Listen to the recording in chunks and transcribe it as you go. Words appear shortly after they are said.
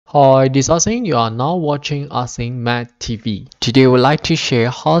Hi, this is Asing. You are now watching Asing Math TV. Today, we would like to share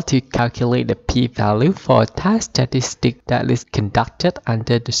how to calculate the p-value for a test statistic that is conducted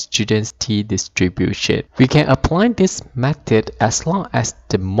under the student's t-distribution. We can apply this method as long as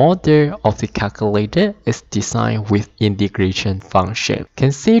the model of the calculator is designed with integration function.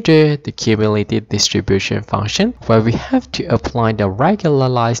 Consider the cumulative distribution function, where we have to apply the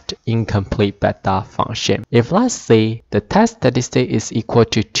regularized incomplete beta function. If let's say the test statistic is equal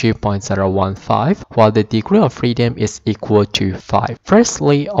to 2.015 while the degree of freedom is equal to 5.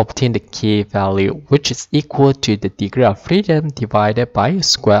 Firstly, obtain the k value, which is equal to the degree of freedom divided by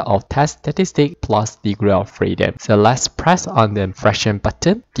square of test statistic plus degree of freedom. So let's press on the fraction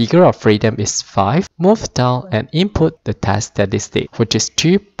button. Degree of freedom is 5. Move down and input the test statistic, which is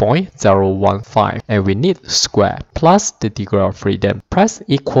 2.015, and we need square plus the degree of freedom. Press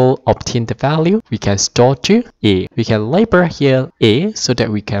equal, obtain the value. We can store to a. We can label here a so that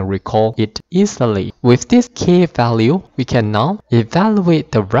we can recall it easily. With this k value, we can now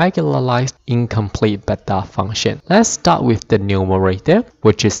evaluate the regularized incomplete beta function. Let's start with the numerator,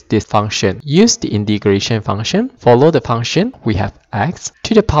 which is this function. Use the integration function. Follow the function. We have x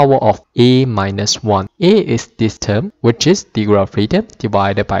to the power of a minus 1. A is this term, which is degree of freedom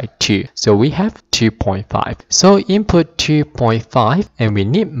divided by 2. So we have 2.5. So input 2.5 and we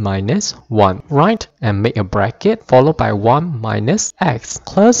need minus 1, right? And make a bracket followed by 1 minus x.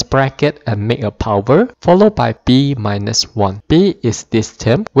 Close bracket and make a power followed by b minus 1. B is this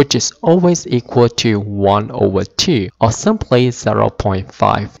term, which is always equal to 1 over 2 or simply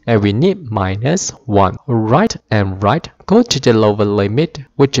 0.5. And we need minus 1. Right and right. Go to the lower limit,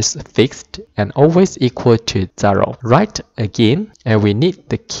 which is fixed and always equal to 0. Right again, and we need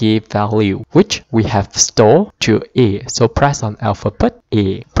the k value, which we have stored to a. So press on alphabet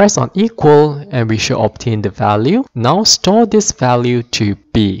a. Press on equal and we should obtain the value. Now store this value to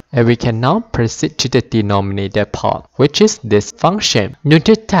b. And we can now proceed to the denominator part, which is this function.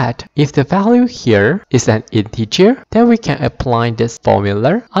 Note that if the value here is an integer, then we can apply this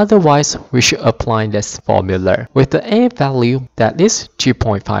formula. Otherwise, we should apply this formula. With the a value, that is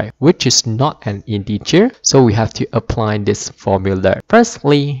 2.5, which is not an integer, so we have to apply this formula.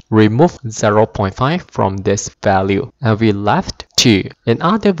 Firstly, remove 0.5 from this value, and we left 2. In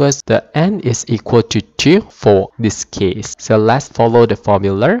other words, the n is equal to 2 for this case. So let's follow the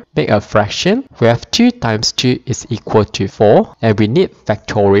formula. Make a fraction. We have 2 times 2 is equal to 4, and we need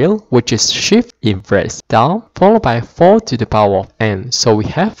factorial, which is shift inverse down, followed by 4 to the power of n. So we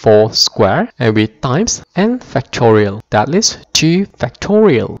have 4 square, and we times n factorial, that is 2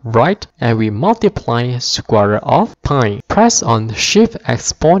 factorial, right? And we multiply square root of pi. Press on shift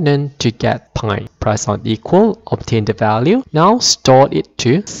exponent to get pi. Press on equal, obtain the value. Now store it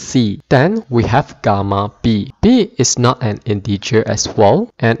to c. Then we have gamma b. B is not an integer as well,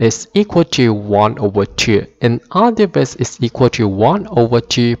 and is equal to 1 over 2. In other words, it's equal to 1 over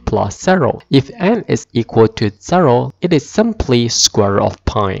 2 plus 0. If n is equal to 0, it is simply square root of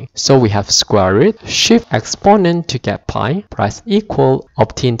pi. So we have square root, shift exponent to get pi, press equal,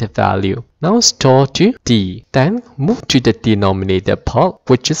 obtain the value. Now store to d. Then move to the denominator part,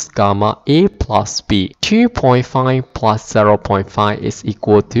 which is gamma a plus b. 2.5 plus 0.5 is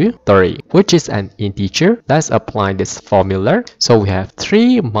equal to 3, which is an integer. Let's apply this formula. So we have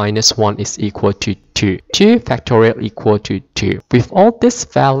 3 minus 1 is equal to 2. 2 factorial equal to 2. With all these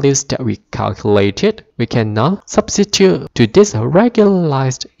values that we calculated, we can now substitute to this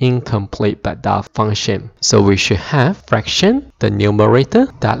regularized incomplete beta function. So we should have fraction, the numerator,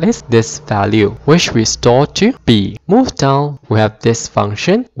 that is this value, which we store to b. Move down, we have this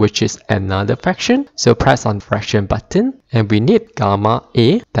function, which is another fraction. So press on fraction button, and we need gamma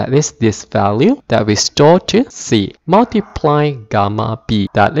a, that is this value, that we store to c. Multiply gamma b,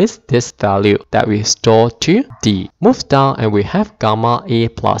 that is this value, that we store to d. Move down and we have gamma a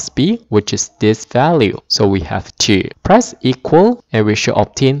plus b, which is this value. So we have 2. Press equal and we should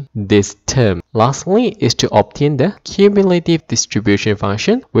obtain this term. Lastly is to obtain the cumulative distribution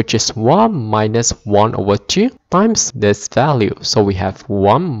function, which is 1 minus 1 over 2 times this value. So we have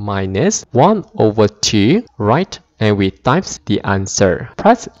 1 minus 1 over 2, right? And we times the answer.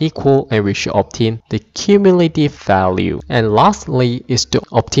 Press equal and we should obtain the cumulative value. And lastly is to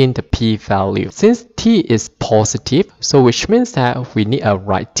obtain the p-value. Since t is positive, so which means that we need a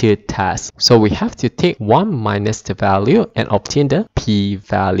right-to test. So we have to take 1 minus the value and obtain the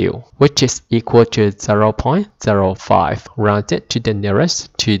p-value, which is equal to 0.05, rounded to the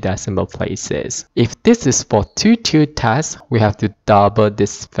nearest 2 decimal places. If this is for 2-2 test, we have to double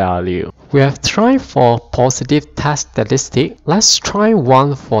this value. We have tried for positive test statistic. Let's try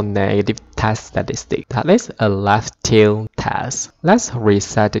one for negative test statistic, that is a left tail test. Let's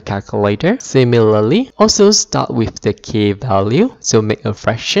reset the calculator. Similarly, also start with the k value. So make a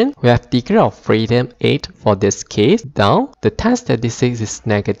fraction. We have degree of freedom 8 for this case. Now, the test statistic is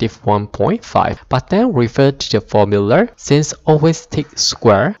negative 1.5. But then refer to the formula since always take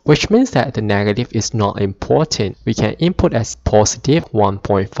square, which means that the negative is not important. We can input as positive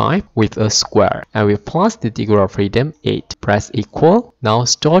 1.5 with a square and we plus the degree of freedom 8. Press equal. Now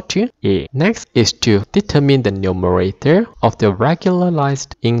store to a. Next is to determine the numerator of the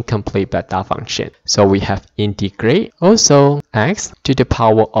regularized incomplete beta function. So we have integrate also x to the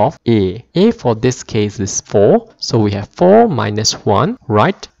power of a. A for this case is 4. So we have 4 minus 1,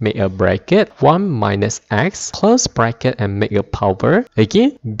 right? Make a bracket. 1 minus x, close bracket and make a power.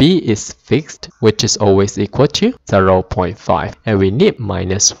 Again, b is fixed, which is always equal to 0.5. And we need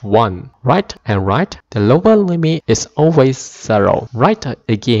minus 1, right? And right, the lower limit is always 0. Right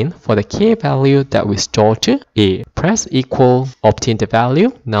again for the k value that we store to a. Press equal, obtain the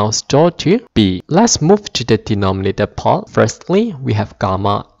value. Now store to b. Let's move to the denominator part. Firstly, we have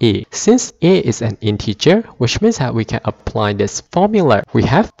gamma a. Since a is an integer, which means that we can apply this formula. We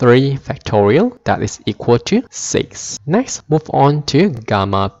have 3 factorial that is equal to 6. Next, move on to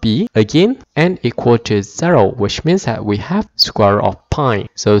gamma b. Again, n equal to 0, which means that we have square root of pi.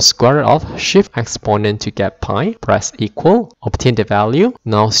 So square root of shift exponent to get pi. Press equal, obtain the value.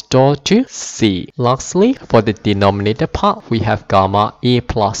 Now store to c. Lastly, for the denominator part, we have gamma a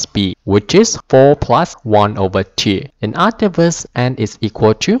plus b, which is 4 plus 1 over 2. In other words, n is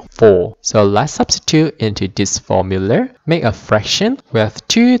equal to 4. So let's substitute into this formula. Make a fraction. We have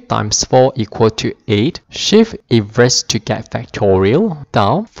 2 times 4 equal to 8. Shift inverse to get factorial.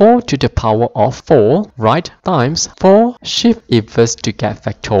 Down 4 to the power of 4, right, times 4. Shift inverse to get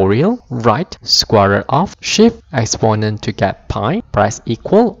factorial. Right, square root of shift exponent to get pi. Press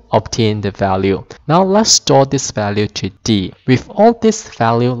equal, obtain the value. Now let's store this value to d. With all this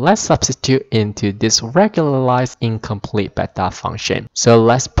value, let's substitute into this regularized incomplete beta function. So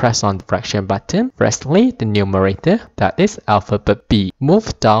let's press on the fraction button. Firstly, the numerator, that is alphabet b.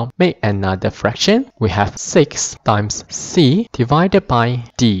 Move down, make another fraction. We have 6 times c divided by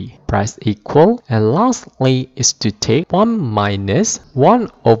d. Press equal, and lastly is to take 1 minus 1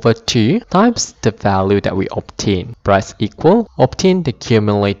 over 2 times the value that we obtain. Press equal, obtain the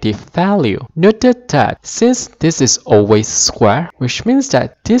cumulative value. Note that since this is always square, which means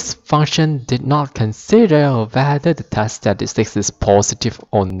that this function did not consider whether the test statistics is positive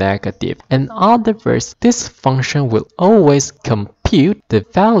or negative. In other words, this function will always compute the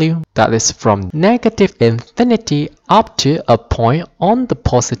value that is from negative infinity up to a point on the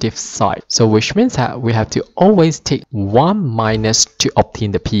positive side. So which means that we have to always take 1 minus to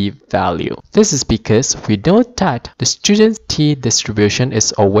obtain the p-value. This is because we know that the student's t-distribution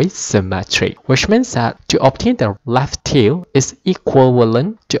is always symmetric, which means that to obtain the left tail is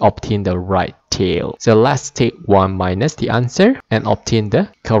equivalent to obtain the right tail. So let's take 1 minus the answer and obtain the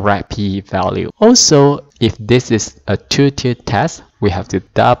correct p-value. Also, if this is a two-tail test, we have to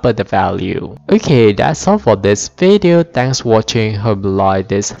double the value. Okay, that's all for this video. Thanks for watching. Hope you like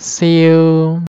this. See you.